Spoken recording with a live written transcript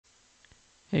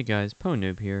Hey guys,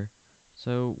 PoNoob here.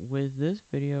 So with this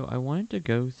video, I wanted to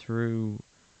go through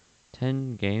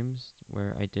 10 games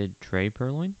where I did Trey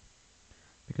Purloin,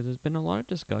 because there's been a lot of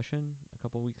discussion, a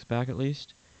couple weeks back at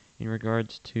least, in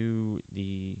regards to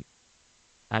the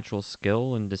actual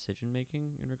skill and decision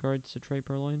making in regards to Trey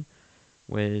Purloin,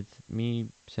 with me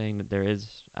saying that there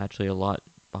is actually a lot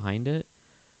behind it,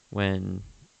 when,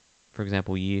 for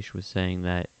example, Yeesh was saying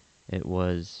that it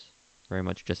was very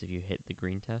much just if you hit the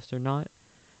green test or not.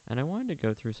 And I wanted to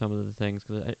go through some of the things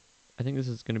because I think this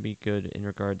is going to be good in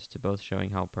regards to both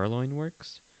showing how Purloin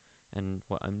works and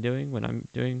what I'm doing when I'm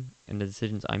doing and the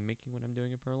decisions I'm making when I'm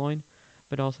doing a Purloin,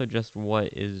 but also just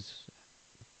what is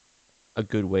a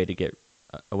good way to get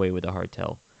away with a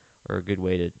hardtail or a good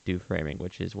way to do framing,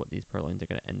 which is what these Purloins are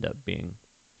going to end up being.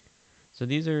 So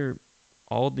these are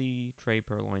all the Trey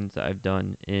Purloins that I've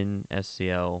done in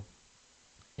SCL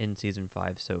in Season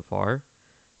 5 so far.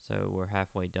 So we're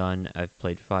halfway done. I've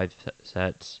played 5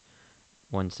 sets,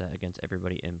 1 set against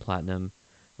everybody in Platinum.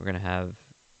 We're going to have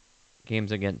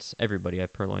games against everybody.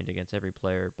 I've purloined against every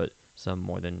player, but some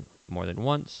more than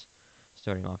once.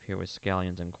 Starting off here with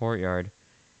Scallions and Courtyard.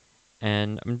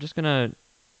 And I'm just going to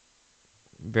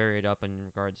vary it up in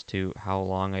regards to how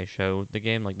long I show the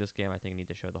game. Like this game, I think I need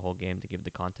to show the whole game to give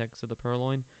the context of the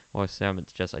Purloin. While some,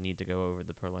 it's just I need to go over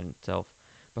the Purloin itself.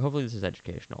 But hopefully this is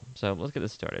educational. So let's get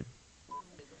this started.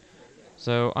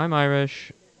 So I'm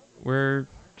Irish. We're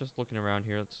just looking around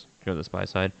here. Let's go to the spy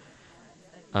side.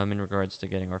 In regards to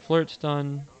getting our flirts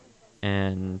done,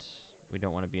 and we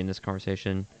don't want to be in this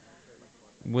conversation.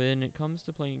 When it comes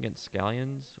to playing against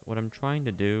Scallions, what I'm trying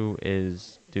to do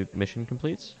is do mission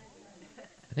completes.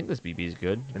 I think this BB is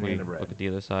good. If we look at the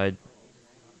other side,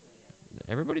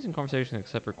 everybody's in conversation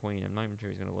except for Queen. I'm not even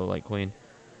sure he's going to low like Queen.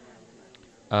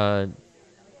 Uh,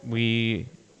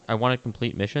 I want to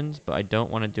complete missions, but I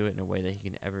don't want to do it in a way that he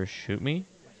can ever shoot me.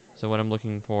 So what I'm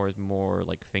looking for is more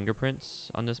like fingerprints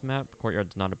on this map.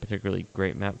 Courtyard's not a particularly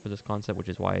great map for this concept, which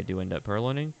is why I do end up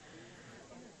purloining.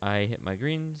 I hit my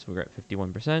greens. We're at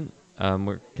 51%.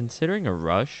 We're considering a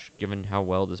rush, given how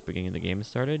well this beginning of the game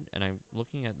started, and I'm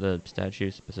looking at the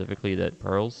statue specifically that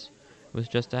Pearls was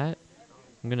just at.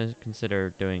 I'm going to consider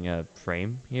doing a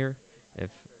frame here.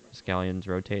 If Scallions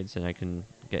rotates and I can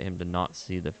get him to not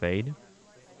see the fade.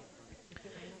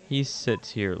 He sits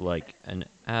here like an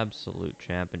absolute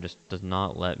champ and just does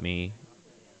not let me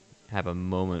have a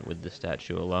moment with the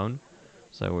statue alone.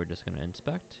 So we're just going to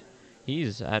inspect.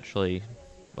 He's actually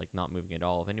like not moving at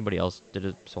all. If anybody else did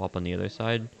a swap on the other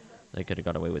side, they could have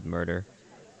got away with murder.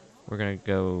 We're going to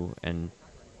go and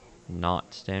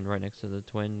not stand right next to the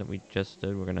twin that we just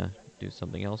did. We're going to do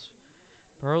something else.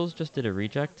 Pearls just did a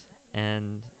reject,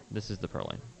 and this is the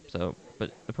Purloin. So,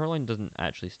 but the Purloin doesn't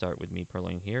actually start with me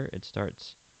purloing here. It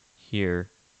starts here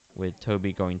with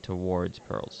Toby going towards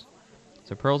Pearls.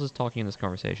 So Pearls is talking in this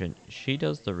conversation. She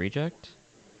does the reject.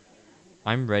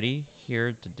 I'm ready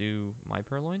here to do my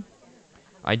Purloin.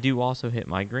 I do also hit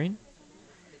my green.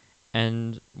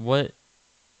 And what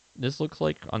this looks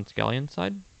like on Scallion's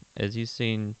side is he's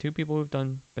seen 2 people who've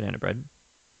done banana bread.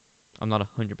 I'm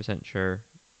not 100% sure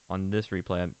on this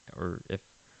replay, or if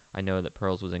I know that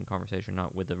Pearls was in conversation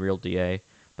not with the real DA,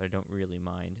 but I don't really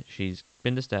mind. She's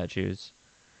been to statues.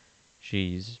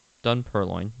 She's done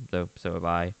Purloin, though so have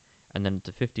I. And then it's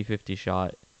a 50-50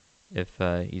 shot if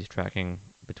he's tracking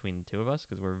between the 2 of us,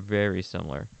 because we're very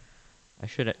similar. I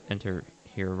should enter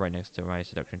here right next to my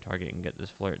seduction target and get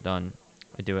this flirt done.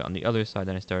 I do it on the other side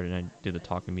that I started, and I do the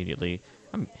talk immediately.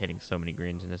 I'm hitting so many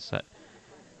greens in this set.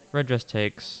 Red dress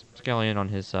takes. Scallion on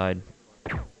his side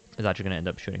is actually going to end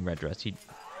up shooting red dress. He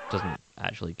doesn't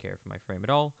actually care for my frame at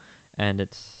all, and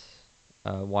it's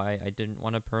why I didn't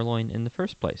want to purloin in the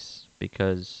first place,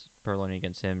 because purloining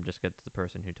against him just gets the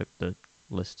person who took the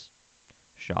list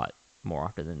shot more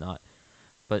often than not.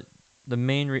 But the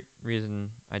main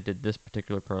reason I did this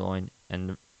particular purloin,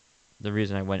 and the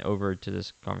reason I went over to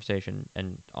this conversation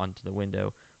and onto the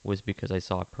window, was because I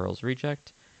saw Pearl's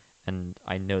reject, and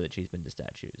I know that she's been to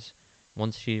statues.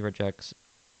 Once she rejects,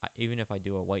 even if I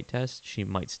do a white test, she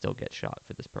might still get shot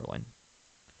for this purloin.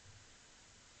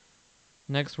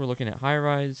 Next, we're looking at high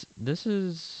rise. This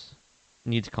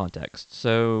needs context.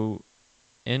 So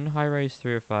in high rise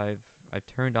 3 or 5, I've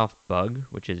turned off bug,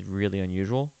 which is really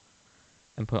unusual,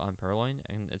 and put on Purloin,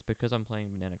 and it's because I'm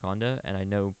playing Bananaconda, and I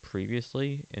know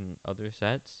previously in other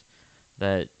sets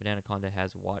that Bananaconda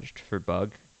has watched for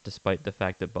bug, despite the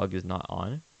fact that bug is not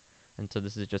on, and so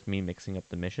this is just me mixing up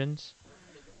the missions.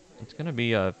 It's going to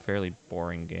be a fairly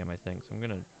boring game, I think, so I'm going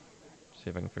to see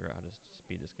if I can figure out how to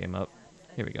speed this game up.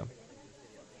 Here we go.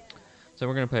 So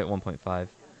we're going to play at 1.5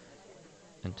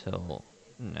 until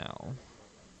now.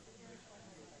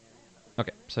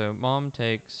 Okay, so mom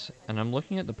takes, and I'm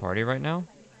looking at the party right now,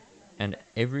 and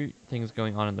everything's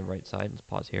going on the right side. Let's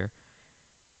pause here.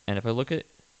 And if I look at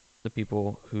the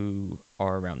people who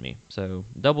are around me, so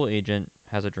double agent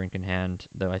has a drink in hand,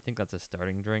 though I think that's a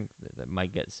starting drink that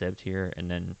might get sipped here, and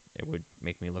then it would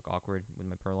make me look awkward with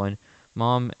my Purloin.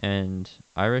 Mom and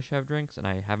Irish have drinks, and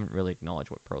I haven't really acknowledged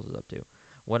what Pearls is up to.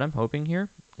 What I'm hoping here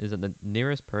is that the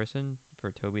nearest person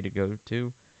for Toby to go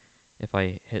to, if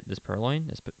I hit this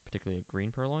Purloin, particularly a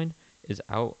green Purloin, is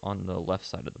out on the left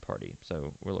side of the party.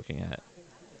 So we're looking at.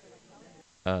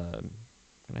 Can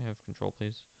I have control,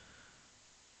 please?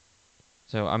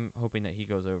 So I'm hoping that he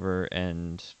goes over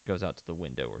and goes out to the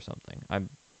window or something. I'm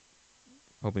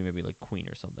hoping maybe like Queen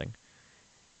or something.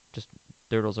 Just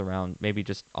dirtles around, maybe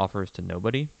just offers to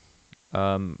nobody.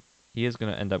 He is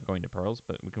going to end up going to Pearls,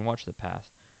 but we can watch the path.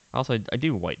 Also, I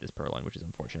do white this Purloin, which is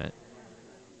unfortunate.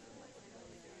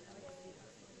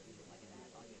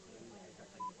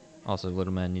 Also,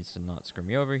 Little Man needs to not screw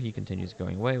me over. He continues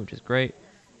going away, which is great.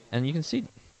 And you can see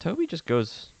Toby just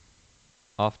goes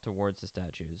off towards the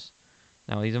statues.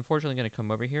 Now, he's unfortunately going to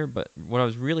come over here, but what I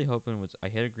was really hoping was I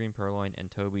hit a green Purloin and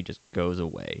Toby just goes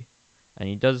away. And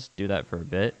he does do that for a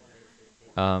bit.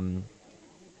 We're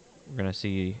going to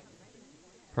see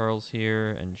Pearls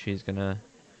here, and she's going to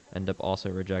end up also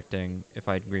rejecting. If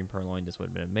I had green Purloin, this would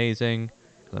have been amazing,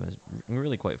 because I'm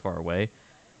really quite far away.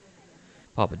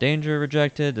 Papa Danger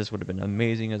rejected. This would have been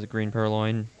amazing as a green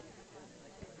Purloin,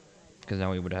 because now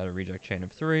we would have had a reject chain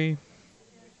of 3.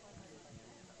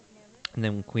 And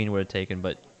then Queen would have taken,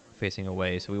 but facing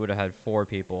away. So we would have had 4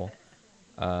 people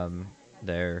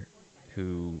there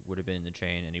who would have been in the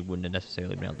chain, and he wouldn't have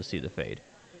necessarily been able to see the fade.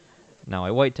 Now,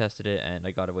 I white tested it, and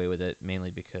I got away with it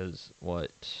mainly because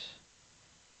what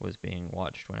was being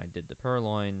watched when I did the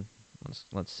Purloin.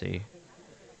 Let's see.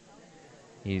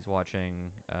 He's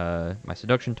watching my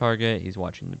seduction target. He's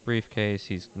watching the briefcase.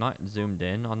 He's not zoomed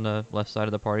in on the left side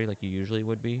of the party like you usually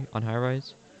would be on high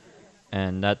rise.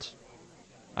 And that's...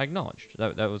 I acknowledged.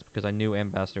 That was because I knew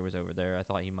Ambassador was over there. I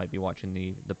thought he might be watching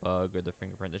the bug or the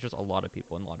fingerprint. There's just a lot of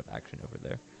people and a lot of action over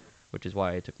there, which is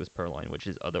why I took this Purloin, which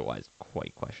is otherwise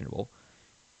quite questionable.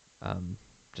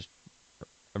 Just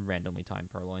a randomly timed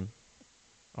Purloin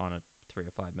on a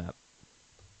 305 map.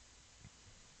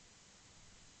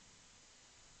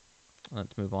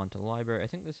 Let's move on to the library. I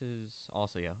think this is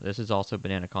also, yeah, this is also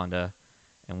Bananaconda,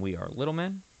 and we are Little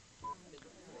Man.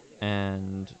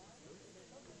 And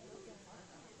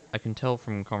I can tell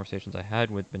from conversations I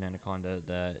had with Bananaconda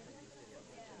that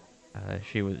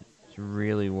she was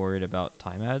really worried about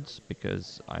time ads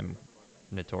because I'm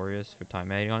notorious for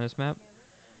time adding on this map.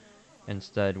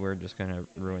 Instead, we're just going to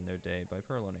ruin their day by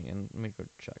purloining. And let me go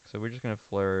check. So we're just going to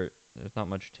flirt. There's not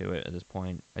much to it at this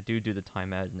point. I do the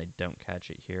time ad, and they don't catch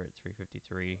it here at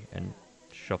 353, and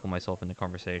shuffle myself into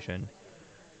conversation.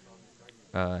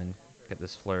 And get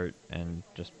this flirt, and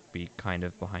just be kind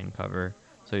of behind cover.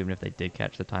 So even if they did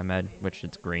catch the time ad, which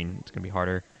it's green, it's going to be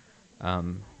harder.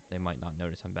 They might not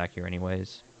notice I'm back here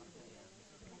anyways.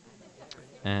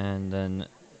 And then...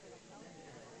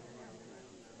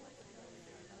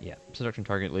 yeah, seduction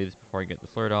target leaves before I get the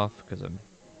flirt off, because I'm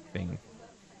being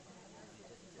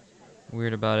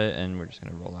weird about it, and we're just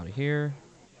going to roll out of here,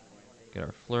 get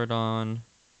our flirt on,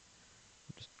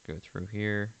 just go through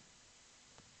here,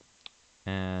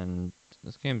 and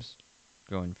this game's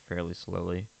going fairly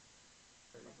slowly.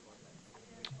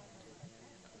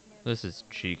 This is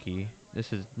cheeky.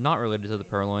 This is not related to the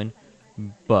Purloin,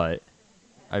 but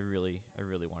I really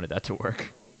wanted that to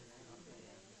work.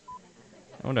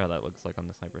 I wonder how that looks like on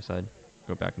the sniper side.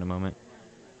 Go back in a moment.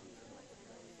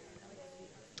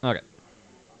 Okay.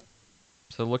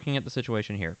 So looking at the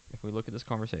situation here, if we look at this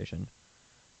conversation,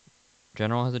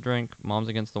 General has a drink, Mom's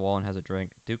against the wall and has a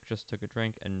drink, Duke just took a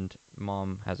drink, and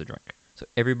Mom has a drink. So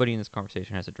everybody in this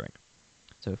conversation has a drink.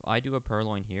 So if I do a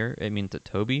Purloin here, it means that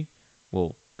Toby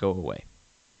will go away.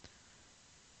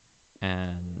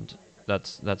 And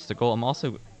that's the goal. I'm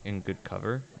also in good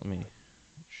cover. Let me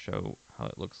show how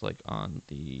it looks like on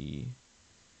the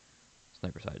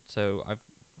sniper side. So I'm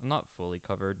not fully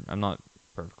covered. I'm not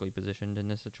perfectly positioned in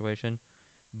this situation.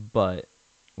 But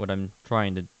what I'm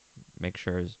trying to make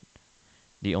sure is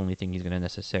the only thing he's going to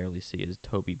necessarily see is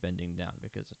Toby bending down,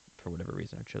 because for whatever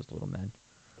reason I chose Little Man.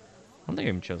 I don't think I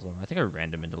even chose Little Man. I think I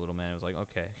random into Little Man. I was like,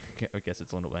 okay, I guess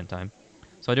it's Little Man time.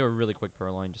 So I do a really quick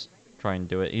Purloin, just try and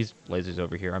do it. He's lasers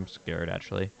over here. I'm scared,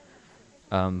 actually.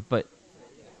 But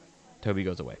Toby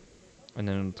goes away. And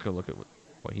then let's go look at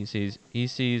what he sees. He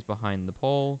sees behind the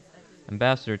pole,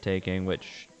 Ambassador taking,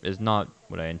 which is not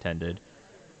what I intended.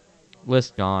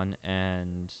 List gone,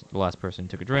 and the last person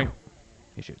took a drink.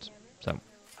 He shoots. So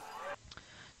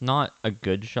not a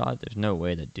good shot. There's no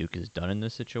way that Duke is done in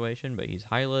this situation, but he's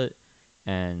highlit,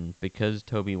 and because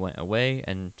Toby went away,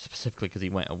 and specifically because he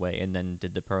went away and then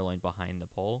did the purloin behind the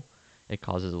pole, it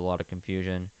causes a lot of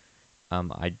confusion.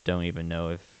 I don't even know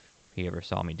if he ever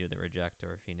saw me do the reject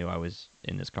or if he knew I was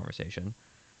in this conversation.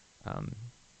 Um,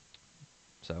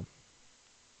 so,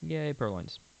 yay,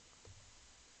 purloins.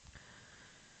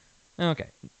 Okay,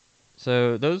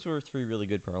 so those were 3 really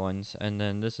good purloins, and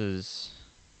then this is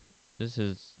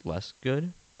less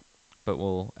good, but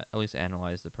we'll at least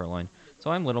analyze the purloin.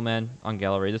 So I'm Little Man on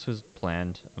Gallery. This was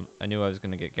planned. I knew I was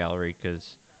going to get Gallery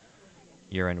because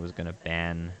Urine was going to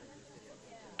ban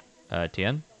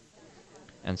TN.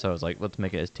 And so I was like, let's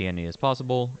make it as TNE as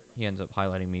possible. He ends up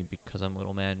highlighting me because I'm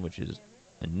Little Man, which is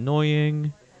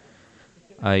annoying.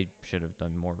 I should have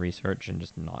done more research and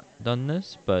just not done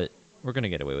this, but we're going to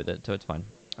get away with it, so it's fine.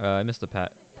 I missed the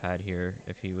pad here.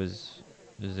 If he was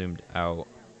zoomed out,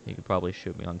 he could probably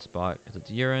shoot me on spot because it's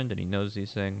year-end and he knows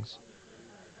these things.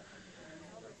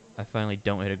 I finally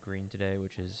don't hit a green today,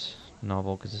 which is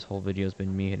novel because this whole video has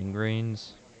been me hitting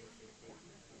greens.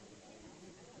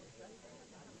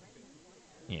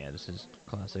 Yeah, this is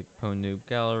classic Pwn Noob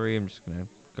Gallery. I'm just going to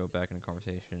go back in a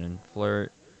conversation and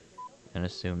flirt and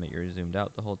assume that you're zoomed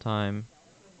out the whole time.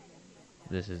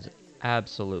 This is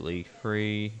absolutely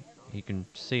free. You can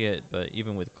see it, but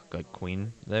even with like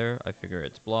queen there, I figure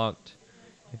it's blocked.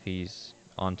 If he's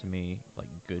onto me, like,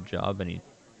 good job, and he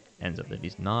ends up that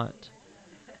he's not.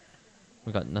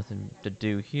 We got nothing to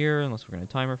do here unless we're going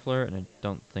to timer flirt, and I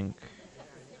don't think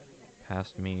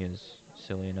past me is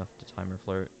silly enough to timer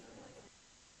flirt.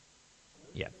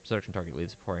 Yeah, seduction target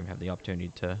leaves before I even have the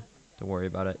opportunity to worry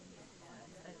about it.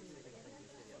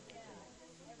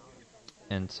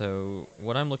 And so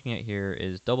what I'm looking at here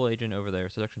is double agent over there,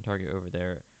 seduction target over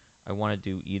there. I want to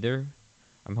do either.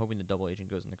 I'm hoping the double agent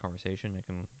goes in the conversation. I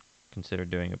can consider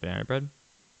doing a banana bread,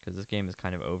 because this game is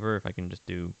kind of over if I can just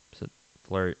do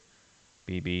flirt,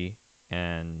 BB,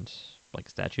 and like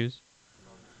statues.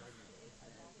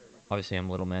 Obviously I'm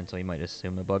Little Man, so he might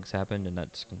assume the bugs happened, and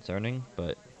that's concerning,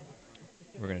 but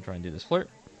we're going to try and do this flirt.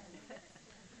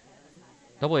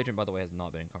 Double agent, by the way, has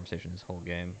not been in conversation this whole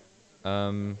game.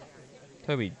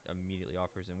 Toby immediately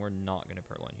offers, and we're not going to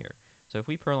purloin here. So if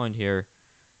we purloin here,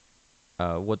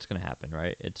 what's going to happen,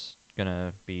 right? It's going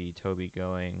to be Toby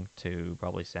going to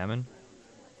probably salmon.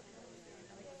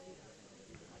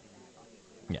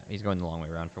 Yeah, he's going the long way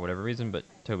around for whatever reason, but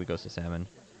Toby goes to salmon.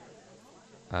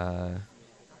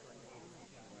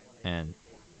 And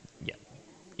yeah,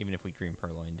 even if we green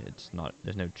purloined, it's not,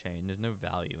 there's no chain, there's no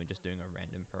value in just doing a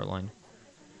random purloin.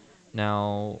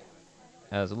 Now,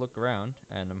 as I look around,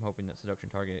 and I'm hoping that seduction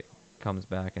target comes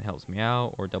back and helps me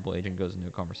out, or double agent goes into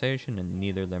a conversation, and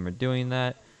neither of them are doing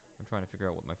that. I'm trying to figure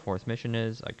out what my 4th mission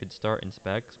is. I could start in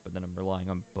specs, but then I'm relying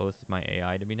on both my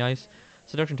AI to be nice.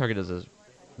 Seduction target does this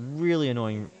really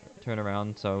annoying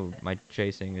turnaround, so my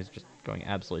chasing is just going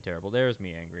absolutely terrible. There's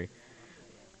me angry.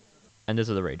 And this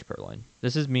is the rage purloin.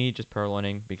 This is me just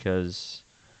purloining because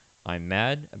I'm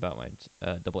mad about my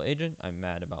double agent, I'm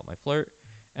mad about my flirt,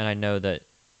 and I know that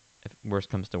if worst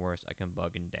comes to worst, I can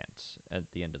bug and dance at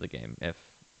the end of the game if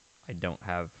I don't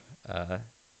have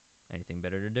anything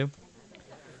better to do.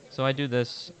 So I do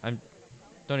this. I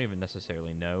don't even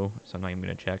necessarily know, so I'm not even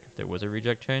going to check if there was a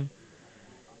reject chain.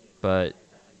 But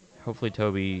hopefully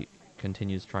Toby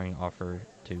continues trying to offer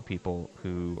to people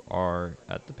who are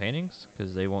at the paintings,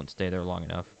 because they won't stay there long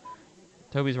enough.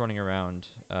 Toby's running around.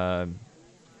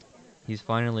 He's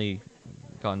finally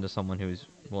gotten to someone who's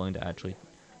willing to actually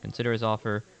consider his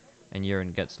offer, and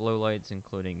Urine gets lowlights,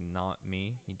 including not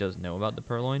me. He does know about the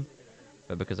purloin,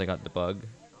 but because I got the bug,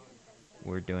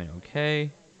 we're doing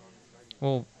okay.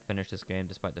 We'll finish this game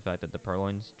despite the fact that the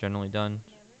purloin's generally done.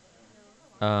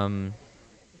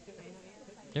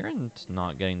 Urine's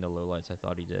not getting the lowlights I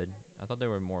thought he did. I thought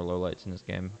there were more lowlights in this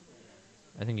game.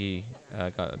 I think he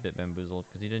got a bit bamboozled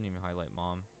because he didn't even highlight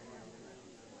Mom.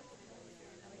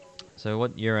 So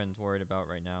what Urine's worried about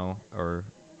right now, or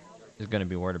is going to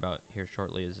be worried about here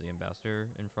shortly, is the ambassador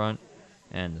in front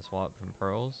and the swap from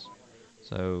pearls.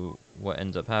 So what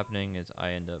ends up happening is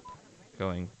I end up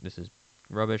going, this is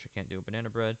rubbish, I can't do a banana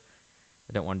bread,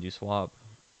 I don't want to do swap,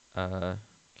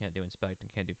 can't do inspect,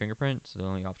 and can't do fingerprint, so the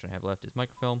only option I have left is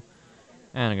microfilm,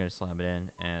 and I'm going to slam it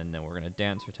in, and then we're going to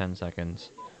dance for 10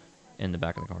 seconds in the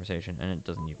back of the conversation, and it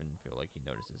doesn't even feel like he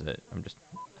notices it. I'm just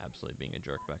absolutely being a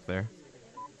jerk back there.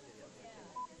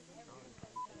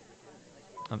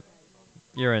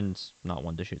 Urine's not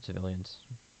one to shoot civilians,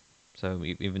 so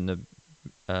even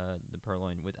the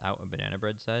purloin without a banana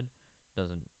bread said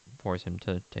doesn't force him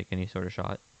to take any sort of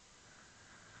shot.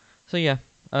 So yeah,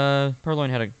 purloin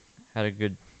had a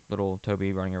good little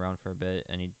Toby running around for a bit,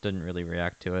 and he didn't really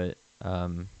react to it.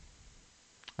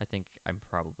 I think I'm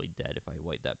probably dead if I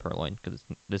wait that Purloin, because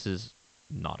this is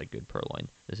not a good Purloin.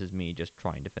 This is me just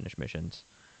trying to finish missions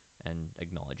and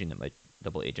acknowledging that my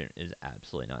double agent is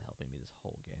absolutely not helping me this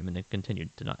whole game, and it continued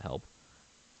to not help.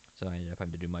 So I ended up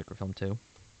having to do microfilm too.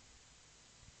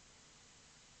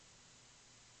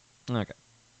 Okay.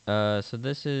 So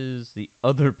this is the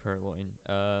other Purloin.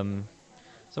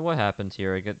 So what happens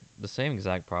here? I get the same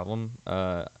exact problem.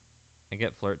 I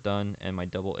get flirt done, and my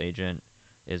double agent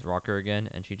is Rocker again,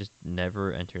 and she just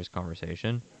never enters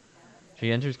conversation.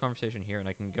 She enters conversation here, and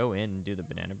I can go in and do the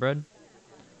banana bread.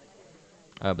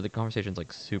 But the conversation's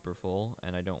like super full,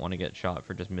 and I don't want to get shot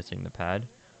for just missing the pad.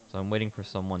 So I'm waiting for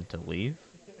someone to leave.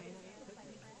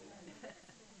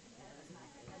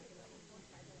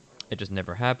 It just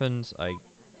never happens. I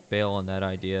bail on that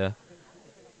idea.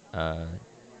 Oh,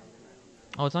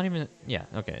 it's not even... Yeah,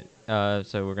 okay.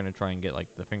 So we're going to try and get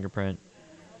like the fingerprint.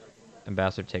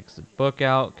 Ambassador takes the book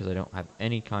out, because I don't have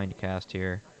any kind of cast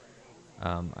here.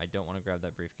 I don't want to grab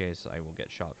that briefcase. I will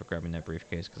get shot for grabbing that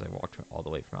briefcase, because I walked all the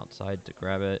way from outside to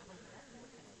grab it.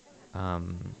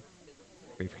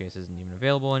 Briefcase isn't even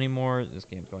available anymore. This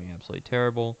game's going absolutely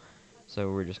terrible. So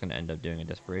we're just going to end up doing a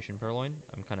desperation Purloin.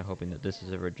 I'm kind of hoping that this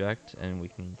is a reject and we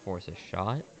can force a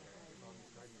shot.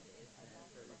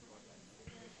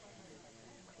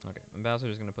 Okay,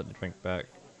 Ambassador's going to put the drink back.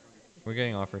 We're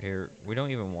getting offered here. We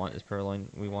don't even want this Purloin.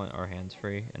 We want our hands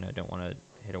free, and I don't want to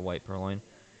hit a white Purloin.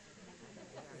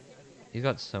 He's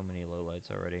got so many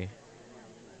lowlights already.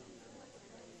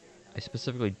 I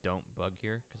specifically don't bug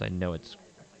here, because I know it's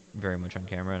very much on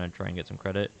camera, and I try and get some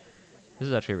credit. This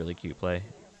is actually a really cute play.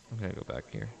 I'm going to go back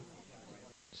here.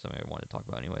 Something I want to talk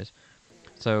about anyways.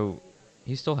 So,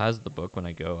 he still has the book when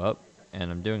I go up,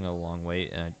 and I'm doing a long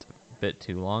wait, and it's a bit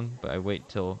too long, but I wait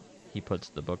till he puts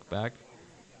the book back.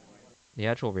 The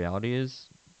actual reality is,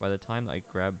 by the time I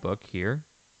grab book here,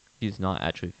 he's not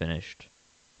actually finished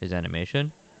his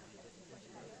animation,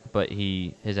 but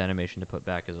his animation to put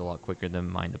back is a lot quicker than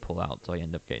mine to pull out, so I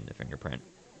end up getting the fingerprint.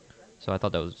 So I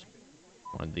thought that was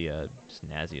one of the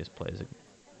snazziest plays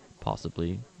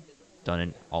possibly done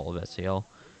in all of SCL.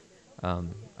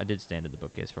 I did stand at the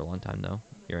bookcase for a long time, though.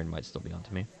 Aaron might still be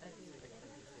onto me.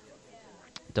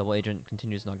 Double agent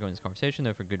continues not going in this conversation,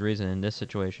 though for good reason in this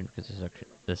situation, because there's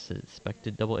the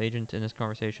suspected double agent in this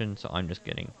conversation, so I'm just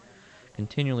getting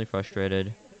continually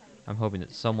frustrated. I'm hoping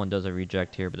that someone does a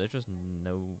reject here, but there's just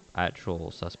no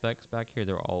actual suspects back here.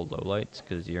 They're all lowlights,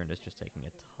 because Aaron is just taking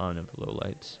a ton of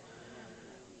lowlights.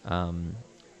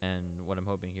 And what I'm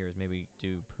hoping here is maybe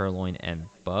do Purloin and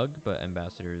Bug, but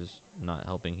Ambassador's not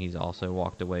helping. He's also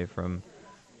walked away from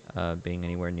being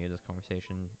anywhere near this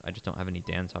conversation. I just don't have any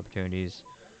dance opportunities.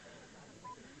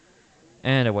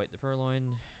 And I wipe the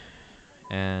Purloin,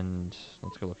 and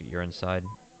let's go look at your inside.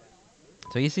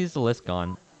 So he sees the list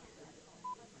gone.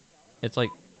 It's like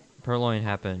Purloin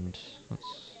happened...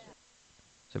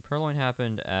 So Purloin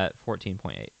happened at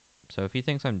 14.8. So if he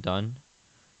thinks I'm done,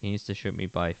 he needs to shoot me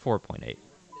by 4.8.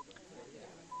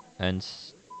 And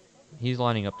he's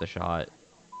lining up the shot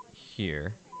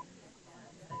here.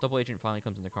 Double agent finally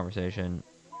comes into conversation.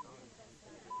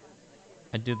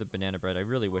 I do the banana bread. I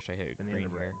really wish I hit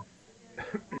green here.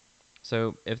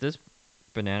 So if this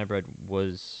banana bread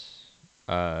was...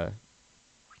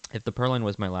 if the Purloin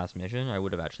was my last mission, I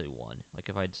would have actually won. Like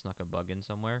if I'd snuck a bug in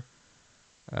somewhere,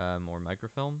 or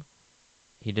microfilm,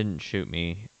 he didn't shoot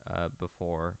me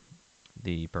before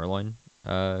the Purloin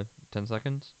 10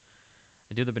 seconds.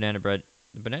 I do the banana bread.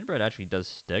 The banana bread actually does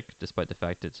stick, despite the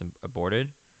fact it's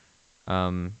aborted.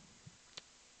 Because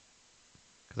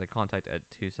I contact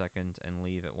at 2 seconds and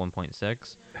leave at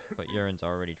 1.6, but Urine's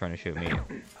already trying to shoot me.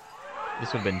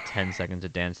 This would have been 10 seconds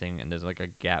of dancing, and there's like a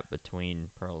gap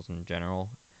between pearls in general.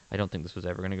 I don't think this was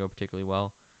ever going to go particularly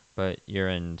well, but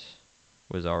Urine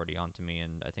was already onto me,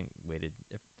 and I think waited.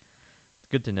 It's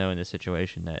good to know in this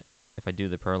situation that if I do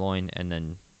the Purloin and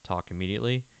then talk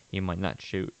immediately, he might not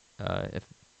shoot if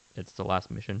it's the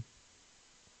last mission,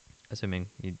 assuming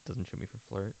he doesn't shoot me for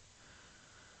flirt.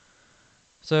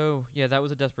 So, yeah, that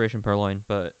was a desperation Purloin,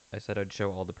 but I said I'd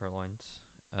show all the Purloins,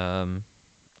 and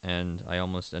I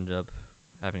almost ended up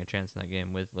having a chance in that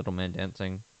game with Little Man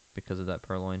Dancing because of that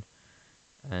Purloin,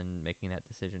 and making that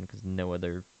decision because no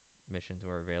other missions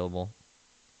were available.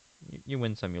 You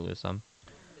win some, you lose some.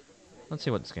 Let's see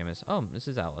what this game is. Oh, this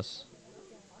is Alice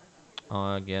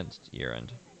against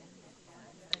Year-End.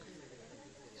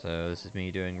 So this is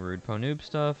me doing rude po-noob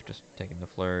stuff, just taking the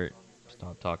flirt,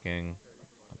 stop talking.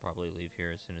 I'll probably leave here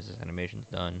as soon as this animation's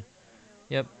done.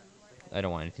 Yep, I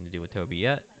don't want anything to do with Toby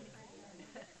yet.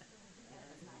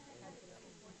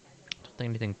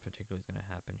 think anything particular is going to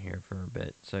happen here for a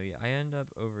bit. So yeah, I end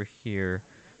up over here.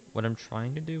 What I'm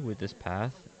trying to do with this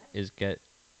path is get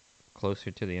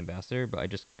closer to the ambassador, but I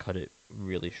just cut it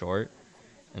really short.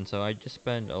 And so I just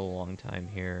spend a long time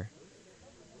here,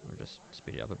 or just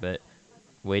speed it up a bit,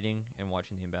 waiting and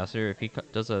watching the ambassador. If he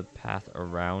does a path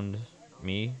around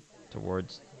me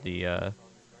towards the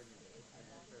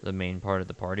main part of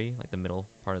the party, like the middle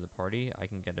part of the party, I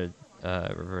can get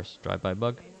a reverse drive-by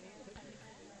bug.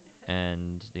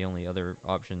 And the only other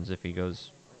options, if he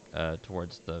goes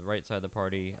towards the right side of the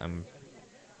party, I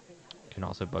can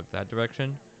also bug that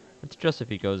direction. It's just if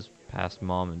he goes past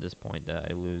mom at this point that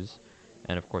I lose,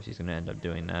 and of course he's going to end up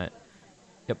doing that.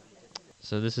 Yep.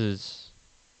 So this is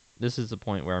the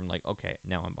point where I'm like, okay,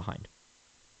 now I'm behind.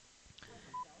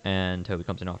 And Toby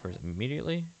comes and offers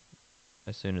immediately,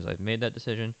 as soon as I've made that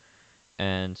decision.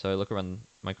 And so I look around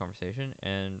my conversation,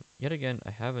 and yet again,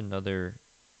 I have another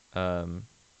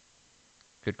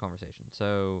good conversation.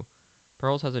 So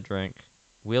Pearls has a drink,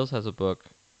 Wheels has a book,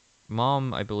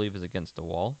 Mom, I believe, is against the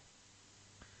wall.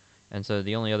 And so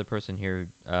the only other person here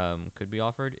who could be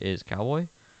offered is Cowboy.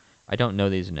 I don't know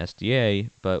that he's an SDA,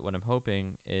 but what I'm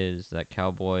hoping is that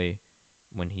Cowboy,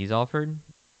 when he's offered,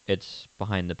 it's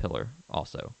behind the pillar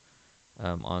also.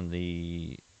 On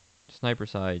the sniper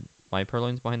side, my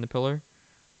Purloin's behind the pillar,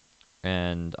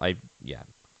 and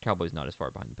Cowboy's not as far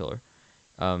behind the pillar.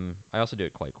 I also do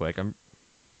it quite quick. I'm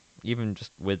even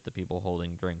just with the people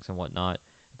holding drinks and whatnot.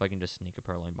 If I can just sneak a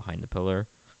Purloin behind the pillar,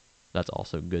 that's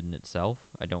also good in itself.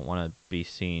 I don't want to be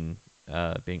seen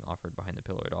being offered behind the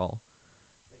pillar at all.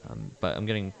 But I'm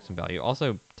getting some value.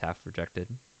 Also, Taft rejected.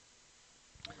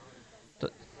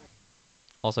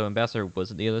 Also, Ambassador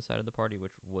was at the other side of the party,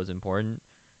 which was important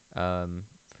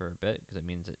for a bit, because it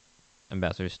means that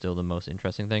Ambassador is still the most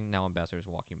interesting thing. Now Ambassador is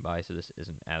walking by, so this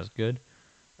isn't as good.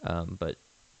 But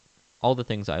all the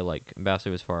things I like.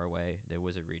 Ambassador was far away. There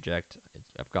was a reject.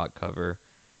 I've got cover.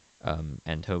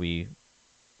 And Toby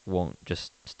won't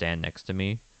just stand next to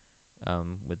me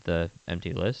with the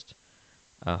empty list,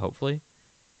 hopefully.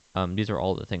 These are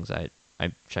all the things I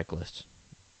checklist.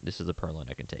 This is a Purloin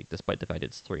I can take, despite the fact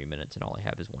it's 3 minutes and all I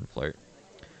have is one flirt.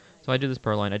 So I do this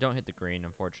Purloin. I don't hit the green,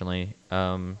 unfortunately.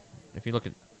 If you look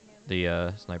at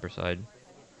the sniper side,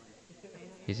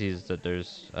 he sees that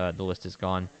there's the list is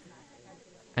gone,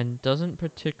 and doesn't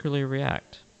particularly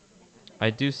react.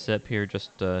 I do sip here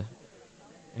just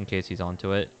in case he's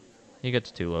onto it. He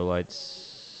gets 2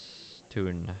 lowlights,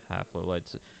 2.5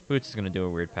 lowlights. Boots is going to do a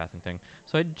weird pathing thing.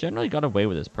 So I generally got away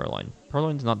with this Purloin.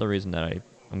 Purloin's not the reason that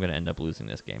I'm going to end up losing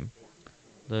this game.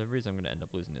 The reason I'm going to end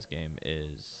up losing this game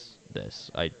is this.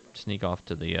 I sneak off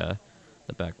to the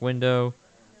back window,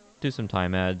 do some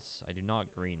time adds. I do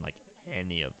not green like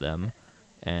any of them,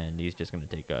 and he's just going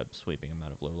to take a sweeping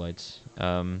amount of lowlights.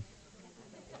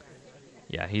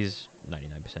 Yeah, he's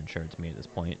 99% sure it's me at this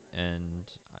point, and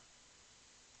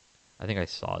I think I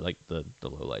saw like the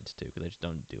lowlights too, because I just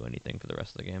don't do anything for the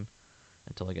rest of the game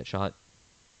until I get shot.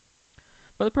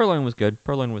 But the Purloin was good.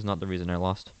 Purloin was not the reason I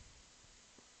lost.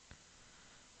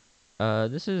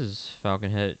 This is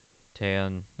Falcon Hit,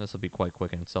 Tan. This will be quite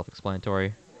quick and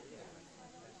self-explanatory.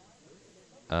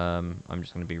 I'm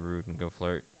just going to be rude and go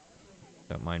flirt.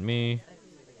 Don't mind me.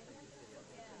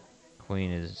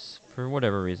 Queen is, for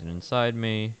whatever reason, inside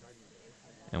me.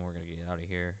 And we're going to get out of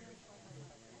here.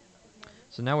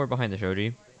 So now we're behind the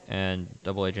Shoji, and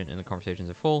Double Agent and the conversations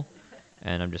are full.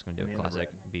 And I'm just going to do a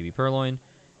classic BB Purloin.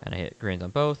 And I hit greens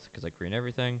on both, because I green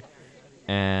everything.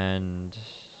 And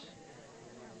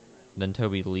then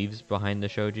Toby leaves behind the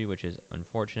Shoji, which is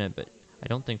unfortunate, but I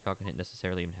don't think Falcon Hit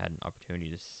necessarily even had an opportunity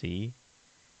to see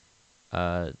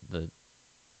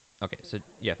Okay, so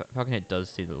yeah, Falcon Hit does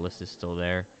see the list is still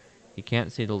there. He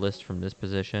can't see the list from this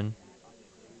position.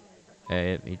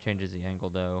 He changes the angle,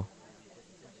 though,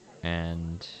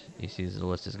 and he sees the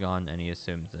list is gone, and he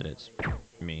assumes that it's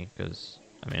me, because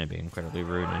I'm going to be incredibly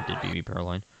rude, and I did BB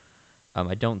Purloin.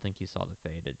 I don't think he saw the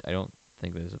fade. I don't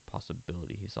think there's a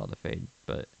possibility he saw the fade,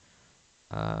 but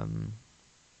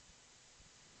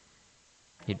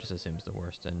he just assumes the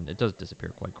worst, and it does disappear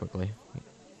quite quickly.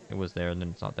 It was there, and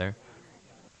then it's not there.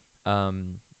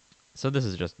 So this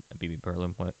is just a BB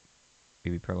Purloin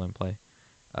play.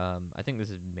 I think this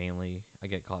is mainly, I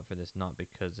get caught for this not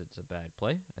because it's a bad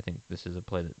play. I think this is a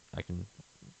play that I can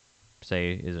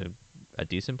say is a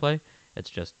decent play. It's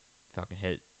just Falcon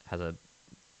Hit has a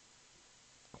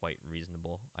quite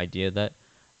reasonable idea that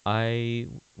I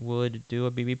would do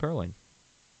a BB Purloin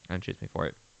and choose me for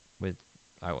it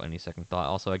without any second thought.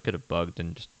 Also, I could have bugged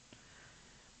and just,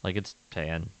 like, it's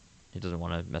Tan. He doesn't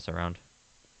want to mess around.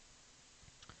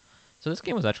 So this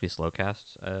game was actually slow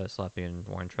cast. Slappy and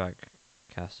Warren Track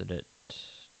casted it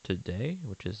today,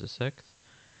 which is the 6th,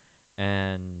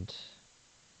 and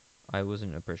I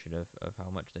wasn't appreciative of how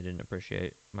much they didn't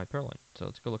appreciate my Purloin. So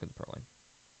let's go look at the Purloin.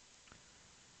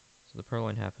 So the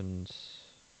Purloin happens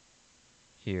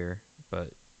here,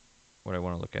 but what I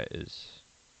want to look at is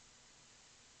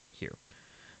here.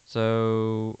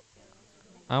 So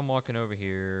I'm walking over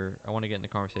here. I want to get in the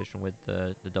conversation with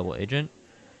the double agent,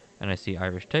 and I see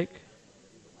Irish take.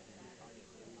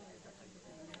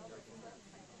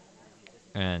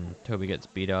 And Toby gets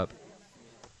beat up.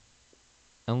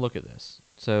 And look at this.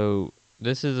 So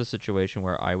this is a situation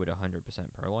where I would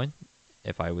 100% Purloin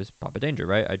if I was Papa Danger,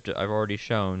 right? I've already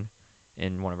shown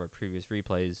in one of our previous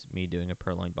replays me doing a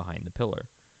Purloin behind the pillar.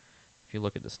 If you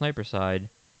look at the sniper side,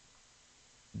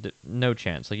 no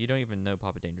chance. Like, you don't even know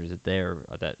Papa Danger is there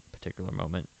at that particular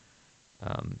moment.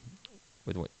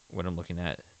 With what I'm looking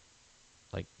at,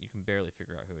 like, you can barely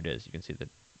figure out who it is. You can see the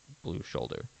blue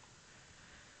shoulder.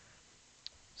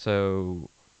 So,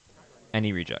 and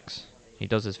he rejects. He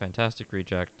does this fantastic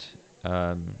reject.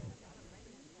 So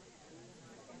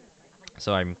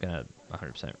I'm gonna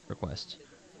 100% request.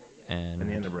 And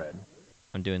the end of red.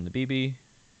 I'm doing the BB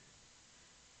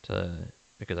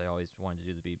because I always wanted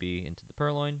to do the BB into the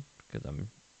Purloin because I'm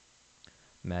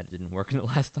mad it didn't work in the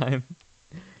last time.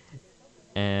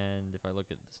 And if I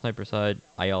look at the sniper side,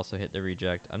 I also hit the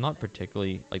reject. I'm not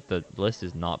particularly, like, the list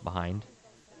is not behind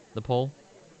the pole.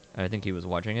 I think he was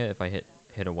watching it. If I hit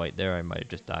a white there, I might have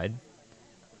just died.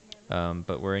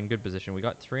 But we're in good position. We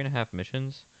got 3.5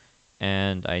 missions,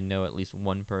 and I know at least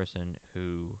one person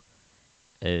who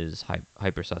is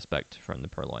hyper suspect from the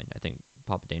Purloin. I think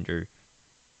Papa Danger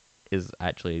is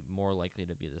actually more likely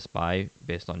to be the spy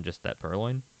based on just that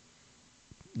Purloin.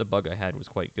 The bug I had was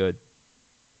quite good.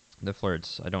 The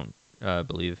flirts, I don't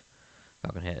believe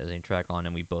Falcon Hit has any track on,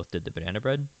 and we both did the banana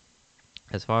bread.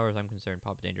 As far as I'm concerned,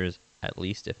 Papa Danger is at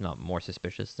least, if not more,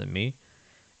 suspicious than me,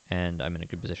 and I'm in a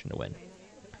good position to win.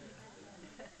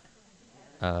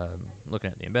 Looking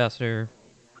at the ambassador,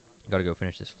 gotta go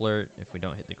finish this flirt. If we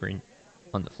don't hit the green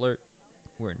on the flirt,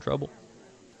 we're in trouble.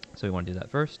 So we want to do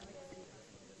that first.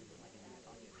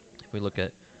 If we look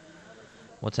at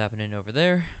what's happening over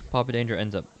there, Papa Danger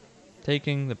ends up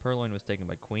taking. The Purloin was taken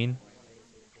by Queen.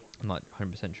 I'm not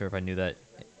 100% sure if I knew that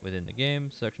within the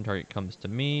game. Section target comes to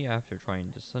me after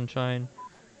trying to Sunshine.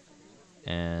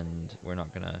 And we're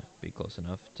not going to be close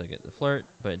enough to get the flirt,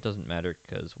 but it doesn't matter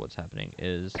because what's happening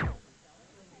is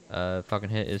Falcon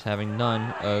Hit is having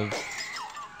none of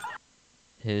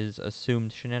his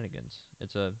assumed shenanigans.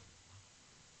 It's a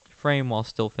frame while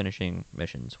still finishing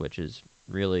missions, which is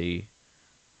really...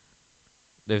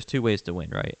 There's two ways to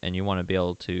win, right? And you want to be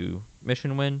able to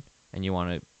mission win, and you want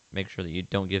to make sure that you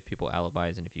don't give people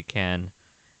alibis, and if you can,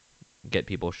 get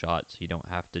people shot so you don't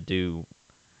have to do...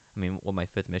 I mean, what my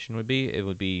 5th mission would be, it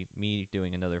would be me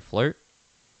doing another flirt,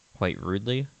 quite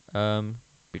rudely,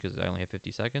 because I only have 50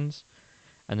 seconds,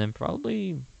 and then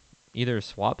probably either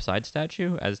swap side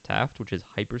statue as Taft, which is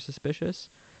hyper suspicious,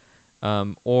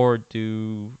 or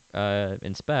do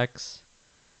inspects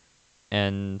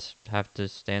and have to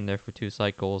stand there for 2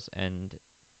 cycles, and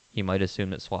he might assume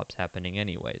that swap's happening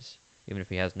anyways, even if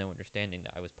he has no understanding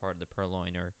that I was part of the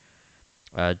Purloin or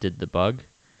did the bug.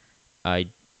 I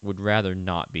would rather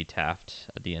not be Taft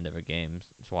at the end of a game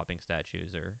swapping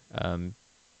statues, or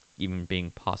even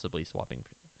being possibly swapping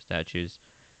statues,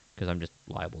 because I'm just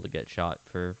liable to get shot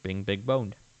for being big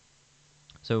boned.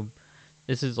 So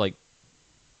this is like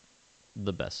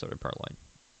the best sort of Purloin.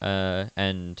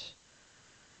 And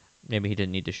maybe he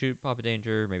didn't need to shoot Papa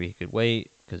Danger, maybe he could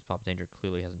wait, because Papa Danger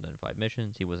clearly hasn't done 5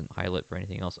 missions, he wasn't highlight for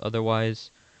anything else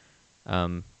otherwise.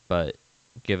 But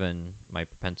given my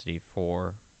propensity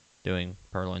for doing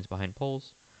Purloins behind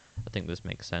poles, I think this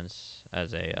makes sense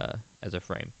as a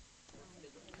frame.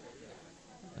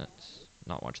 Let's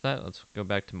not watch that. Let's go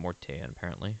back to Mortian,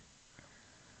 apparently.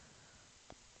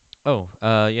 Oh,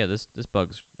 yeah, this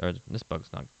bug's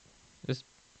not... This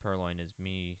Purloin is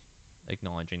me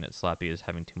acknowledging that Slappy is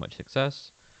having too much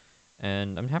success,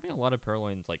 and I'm having a lot of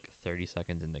Purloins like 30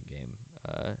 seconds in the game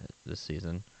this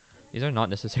season. These are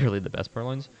not necessarily the best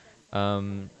Purloins.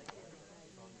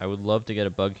 I would love to get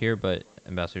a bug here, but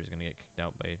Ambassador's going to get kicked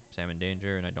out by Sam in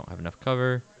Danger, and I don't have enough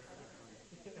cover.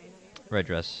 Red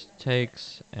Dress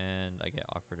takes, and I get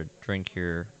offered a drink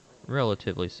here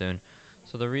relatively soon.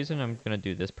 So the reason I'm going to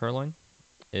do this Purloin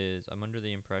is I'm under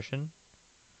the impression,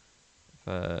 if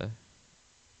go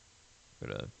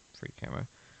to free camera,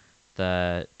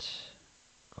 that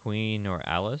Queen or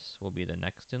Alice will be the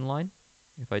next in line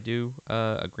if I do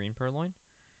a green Purloin.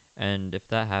 And if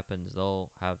that happens,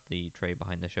 they'll have the tray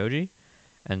behind the shoji,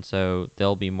 and so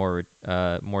they'll be more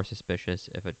suspicious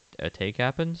if a take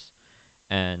happens.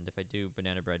 And if I do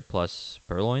banana bread plus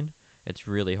purloin, it's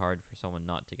really hard for someone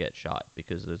not to get shot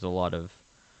because there's a lot of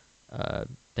uh,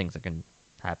 things that can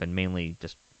happen. Mainly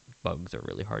just bugs are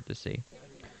really hard to see.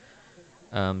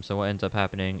 So what ends up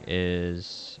happening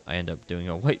is I end up doing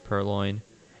a white purloin,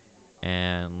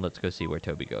 and let's go see where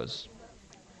Toby goes.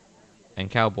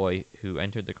 And Cowboy, who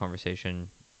entered the conversation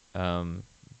um,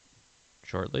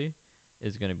 shortly,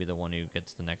 is going to be the one who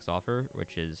gets the next offer,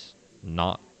 which is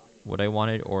not what I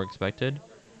wanted or expected,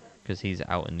 because he's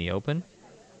out in the open.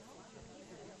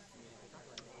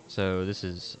 So this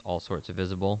is all sorts of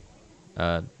visible.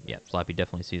 Yeah, Slappy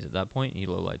definitely sees at that point. He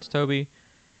lowlights Toby,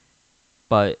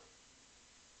 but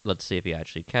let's see if he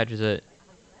actually catches it.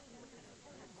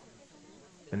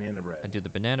 Banana bread. I do the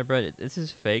banana bread. This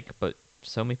is fake, but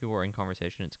so many people are in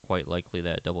conversation, it's quite likely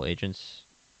that double agents,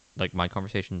 like my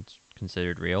conversation's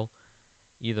considered real.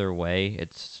 Either way,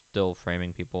 it's still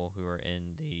framing people who are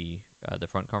in the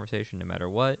front conversation no matter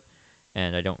what,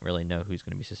 and I don't really know who's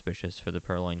going to be suspicious for the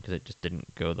Purloin because it just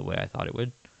didn't go the way I thought it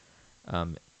would.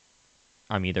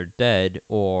 I'm either dead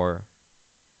or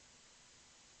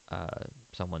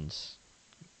someone's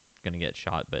going to get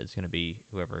shot, but it's going to be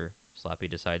whoever Slappy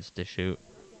decides to shoot.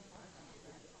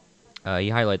 He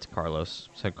highlights Carlos,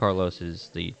 so Carlos is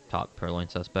the top Purloin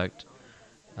suspect.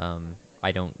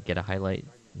 I don't get a highlight,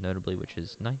 notably, which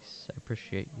is nice. I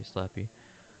appreciate you, Slappy.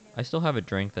 I still have a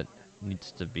drink that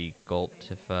needs to be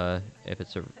gulped if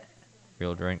it's a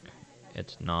real drink.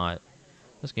 It's not.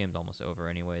 This game's almost over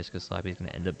anyways, because Slappy's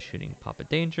going to end up shooting Papa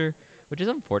Danger, which is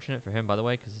unfortunate for him, by the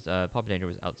way, because Papa Danger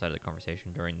was outside of the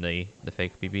conversation during the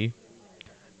fake BB.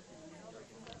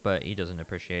 But he doesn't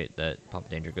appreciate that Papa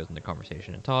Danger goes into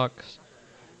conversation and talks.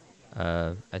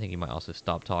 I think he might also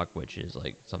stop talk, which is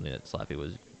like something that Slappy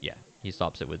was. Yeah, he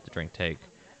stops it with the drink take,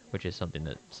 which is something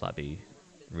that Slappy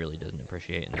really doesn't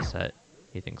appreciate in the set.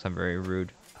 He thinks I'm very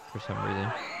rude for some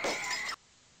reason.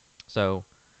 So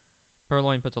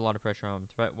Purloin puts a lot of pressure on him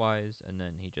threat-wise, and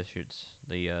then he just shoots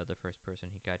the first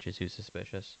person he catches who's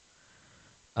suspicious.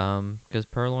 Because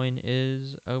Purloin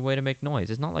is a way to make noise.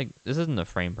 It's not like this isn't a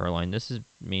frame Purloin. This is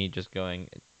me just going.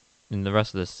 In the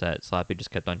rest of this set, Slappy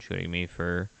just kept on shooting me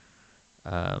for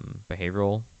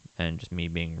behavioral and just me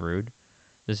being rude.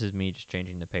 This is me just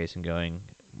changing the pace and going,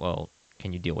 well,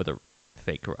 can you deal with a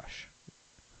fake rush?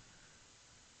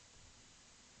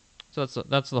 So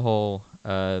that's the whole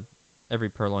every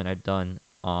Purloin I've done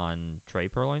on tray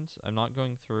Purloins. I'm not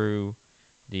going through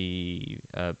the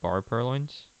bar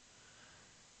Purloins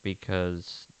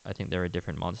because I think they're a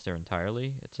different monster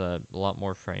entirely. It's a lot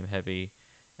more frame heavy,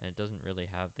 and it doesn't really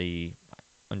have the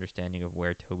understanding of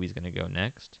where Toby's going to go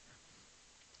next.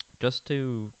 Just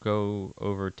to go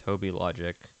over Toby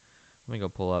logic, let me go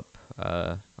pull up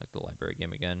like the library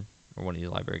game again, or one of these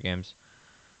library games.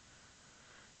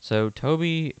 So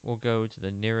Toby will go to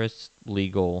the nearest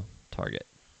legal target.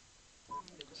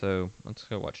 So let's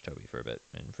go watch Toby for a bit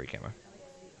in free camera.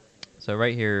 So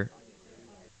right here,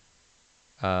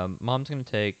 Mom's going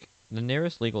to take the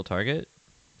nearest legal target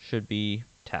should be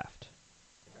Taft.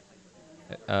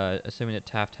 Assuming that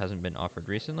Taft hasn't been offered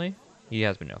recently. He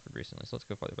has been offered recently, so let's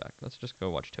go farther back. Let's just go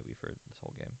watch Toby for this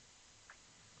whole game.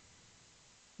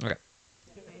 Okay.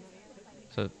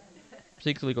 So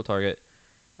Seek's a legal target.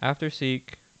 After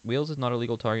Seek, Wheels is not a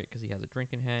legal target because he has a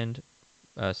drink in hand.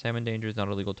 Salmon Danger is not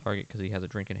a legal target because he has a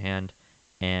drink in hand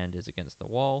and is against the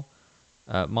wall.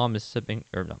 Mom is sipping,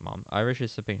 or not Mom, Irish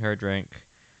is sipping her drink.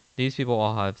 These people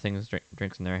all have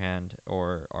drinks in their hand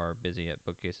or are busy at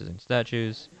bookcases and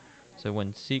statues. So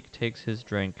when Seek takes his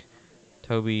drink,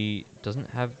 Toby doesn't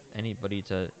have anybody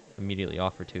to immediately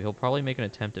offer to. He'll probably make an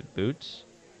attempt at Boots.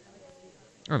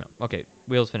 Or no, okay,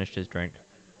 Wheels finished his drink.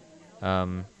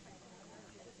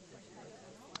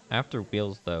 After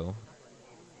Wheels, though,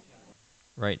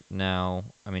 right now,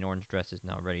 I mean, Orange Dress is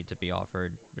now ready to be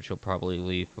offered, but she'll probably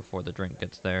leave before the drink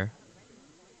gets there.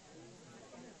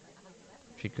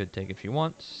 She could take if she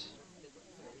wants.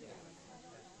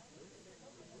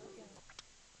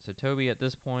 So Toby, at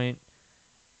this point,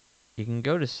 he can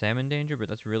go to Salmon Danger, but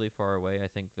that's really far away. I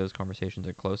think those conversations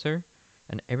are closer.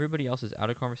 And everybody else is out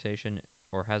of conversation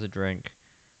or has a drink.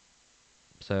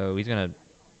 So he's going to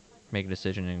make a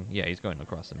decision, and yeah, he's going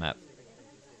across the map.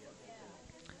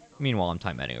 Meanwhile, I'm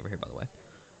time adding over here, by the way.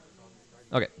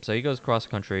 Okay, so he goes cross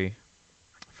country.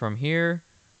 From here,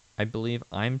 I believe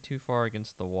I'm too far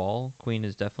against the wall. Queen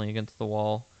is definitely against the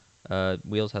wall.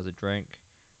 Wheels has a drink.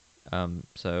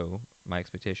 So my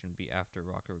expectation would be after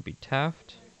Rocker would be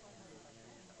Taft.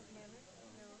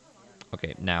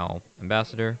 Okay, now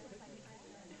Ambassador.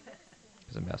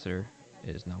 Because Ambassador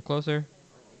is now closer.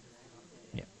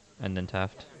 Yeah, and then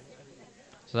Taft.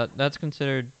 So that's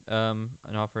considered an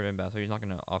offered ambassador. He's not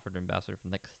going to offer an ambassador for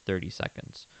the next 30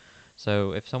 seconds.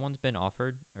 So if someone's been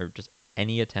offered, or just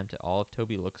any attempt at all, if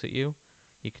Toby looks at you,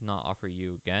 he cannot offer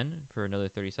you again for another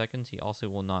 30 seconds. He also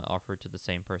will not offer to the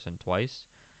same person twice.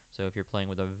 So if you're playing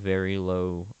with a very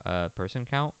low person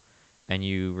count and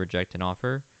you reject an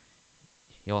offer,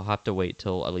 you'll have to wait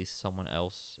till at least someone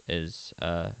else is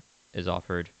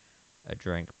offered a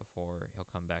drink before he'll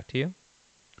come back to you.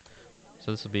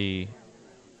 So this will be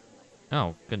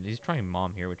Oh, good. He's trying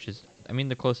mom here, which is, I mean,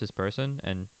 the closest person,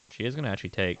 and she is going to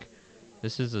actually take.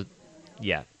 This is a,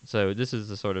 yeah. So this is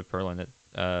the sort of Purloin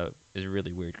that is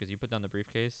really weird because you put down the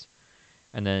briefcase,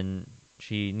 and then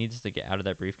she needs to get out of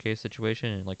that briefcase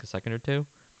situation in like a second or two,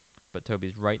 but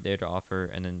Toby's right there to offer,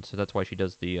 and then so that's why she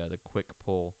does the quick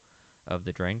pull of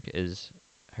the drink. Is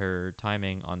her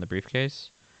timing on the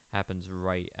briefcase happens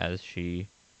right as she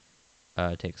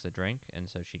takes the drink, and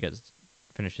so she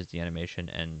finishes the animation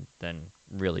and then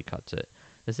really cuts it.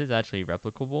 This is actually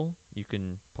replicable. You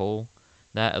can pull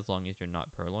that as long as you're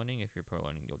not purloining. If you're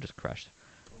purloining, you'll just crash.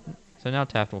 So now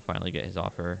Taft will finally get his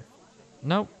offer.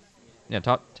 Nope. Yeah,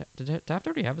 did Taft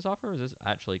already have his offer, or is this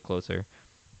actually closer?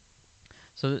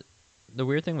 So the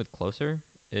weird thing with closer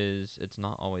is it's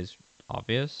not always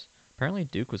obvious. Apparently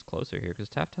Duke was closer here because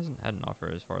Taft hasn't had an offer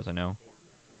as far as I know.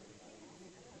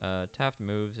 Taft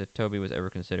moves. If Toby was ever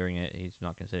considering it, he's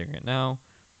not considering it now.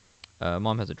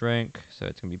 Mom has a drink, so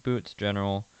it's going to be Boots,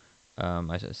 General.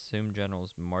 I assume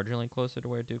General's marginally closer to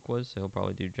where Duke was, so he'll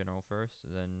probably do General first,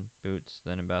 then Boots,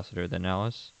 then Ambassador, then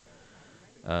Alice.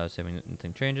 Assuming that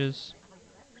nothing changes.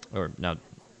 Or now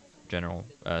General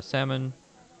Salmon,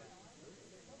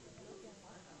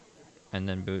 and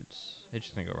then Boots. It's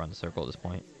just going to go around the circle at this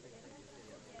point.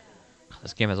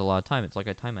 This game has a lot of time. It's like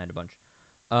I time-added a bunch.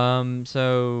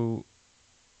 So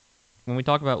when we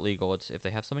talk about legal, it's if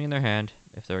they have something in their hand,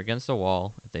 if they're against the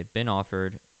wall, if they've been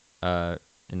offered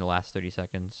in the last 30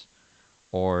 seconds,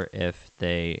 or if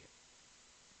they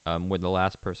were the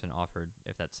last person offered,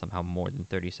 if that's somehow more than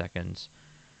 30 seconds.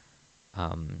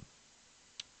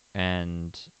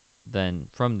 And then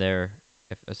from there,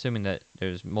 if assuming that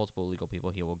there's multiple legal people,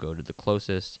 he will go to the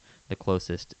closest. The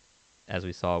closest, as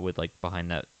we saw with like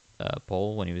behind that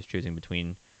poll when he was choosing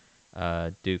between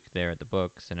Duke there at the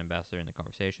books and Ambassador in the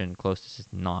conversation. Closest is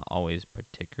not always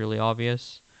particularly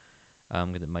obvious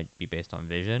because it might be based on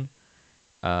vision.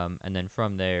 And then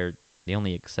from there, the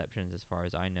only exceptions, as far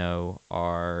as I know,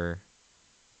 are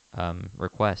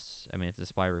requests. I mean, if it's a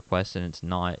spy request and it's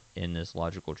not in this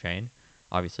logical chain,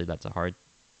 obviously that's a hard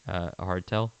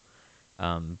tell.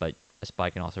 But a spy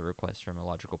can also request from a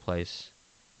logical place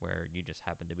where you just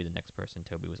happen to be the next person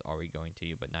Toby was already going to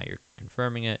you, but now you're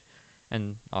confirming it.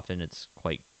 And often it's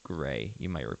quite gray. You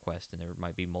might request, and there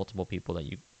might be multiple people that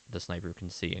the sniper can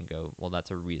see and go, well,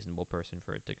 that's a reasonable person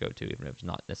for it to go to, even if it's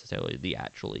not necessarily the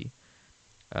actually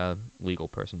legal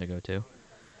person to go to.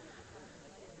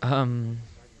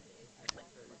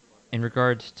 In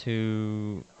regards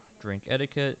to drink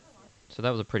etiquette, so that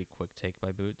was a pretty quick take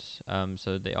by Boots.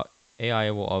 So the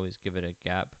AI will always give it a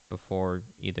gap before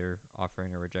either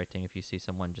offering or rejecting. If you see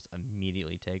someone just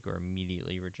immediately take or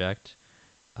immediately reject,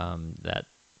 that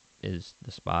is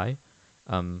the spy.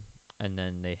 And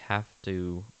then they have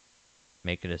to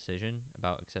make a decision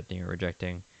about accepting or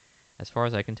rejecting. As far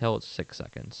as I can tell, it's 6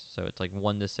 seconds. So it's like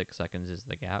 1 to 6 seconds is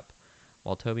the gap.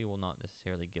 While Toby will not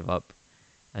necessarily give up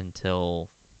until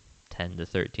 10 to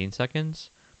 13 seconds.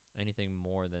 Anything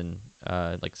more than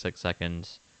like 6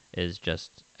 seconds is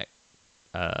just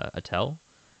a tell.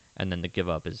 And then the give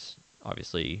up is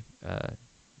obviously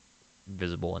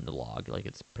visible in the log, like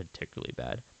it's particularly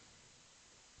bad.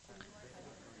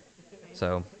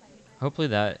 So hopefully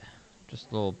that, just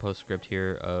a little postscript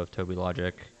here of Toby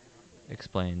logic,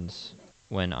 explains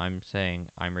when I'm saying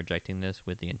I'm rejecting this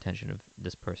with the intention of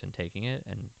this person taking it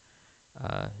and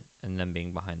them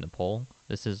being behind the pole.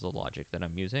 This is the logic that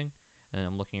I'm using, and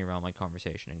I'm looking around my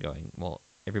conversation and going, well,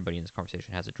 everybody in this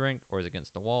conversation has a drink, or is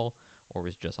against the wall, or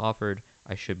was just offered.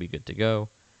 I should be good to go.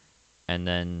 And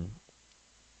then,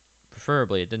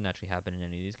 preferably, it didn't actually happen in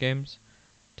any of these games.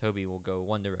 Toby will go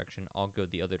one direction, I'll go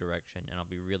the other direction, and I'll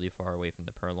be really far away from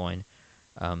the Purloin.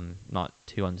 Not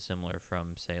too unsimilar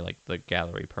from, say, like the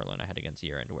gallery Purloin I had against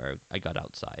Year-End, where I got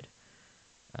outside,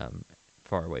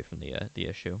 far away from the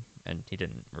issue, and he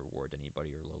didn't reward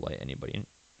anybody or lowlight anybody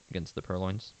against the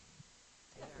Purloins.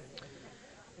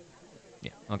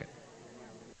 Yeah, okay.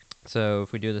 So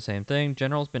if we do the same thing,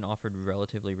 General's been offered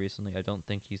relatively recently. I don't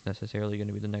think he's necessarily going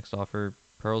to be the next offer.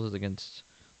 Pearls is against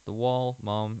the wall.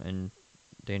 Mom and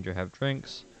Danger have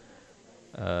drinks.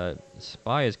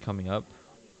 Spy is coming up.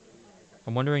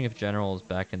 I'm wondering if General is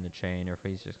back in the chain or if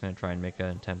he's just going to try and make an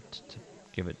attempt to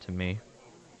give it to me.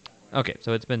 Okay,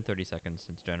 so it's been 30 seconds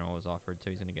since General was offered, so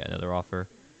he's going to get another offer.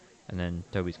 And then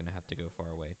Toby's going to have to go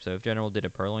far away. So if General did a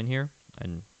Purloin here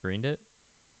and greened it,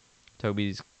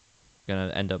 Toby's going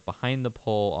to end up behind the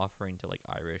pole offering to like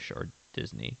Irish or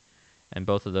Disney. And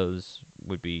both of those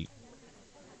would be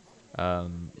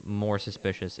more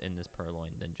suspicious in this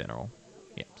Purloin than General.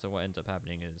 Yeah, so what ends up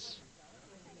happening is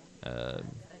uh,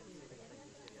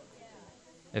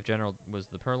 if General was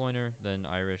the Purloiner, then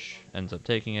Irish ends up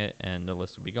taking it, and the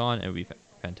list would be gone, and it would be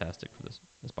fantastic for this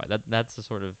buy. That's the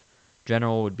sort of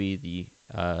General would be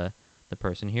the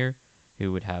person here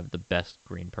who would have the best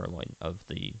green Purloin of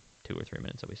the 2 or 3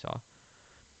 minutes that we saw.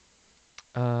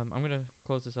 I'm gonna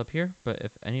close this up here, but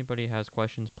if anybody has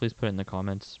questions, please put it in the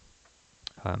comments.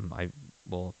 I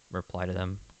will reply to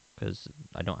them because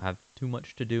I don't have too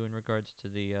much to do in regards to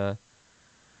the.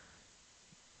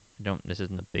 This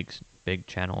isn't a big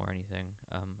channel or anything.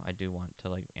 I do want to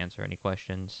like answer any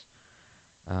questions.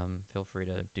 Feel free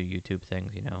to do YouTube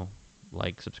things,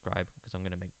 like subscribe because I'm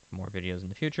gonna make more videos in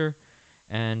the future.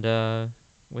 And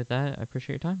with that, I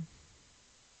appreciate your time.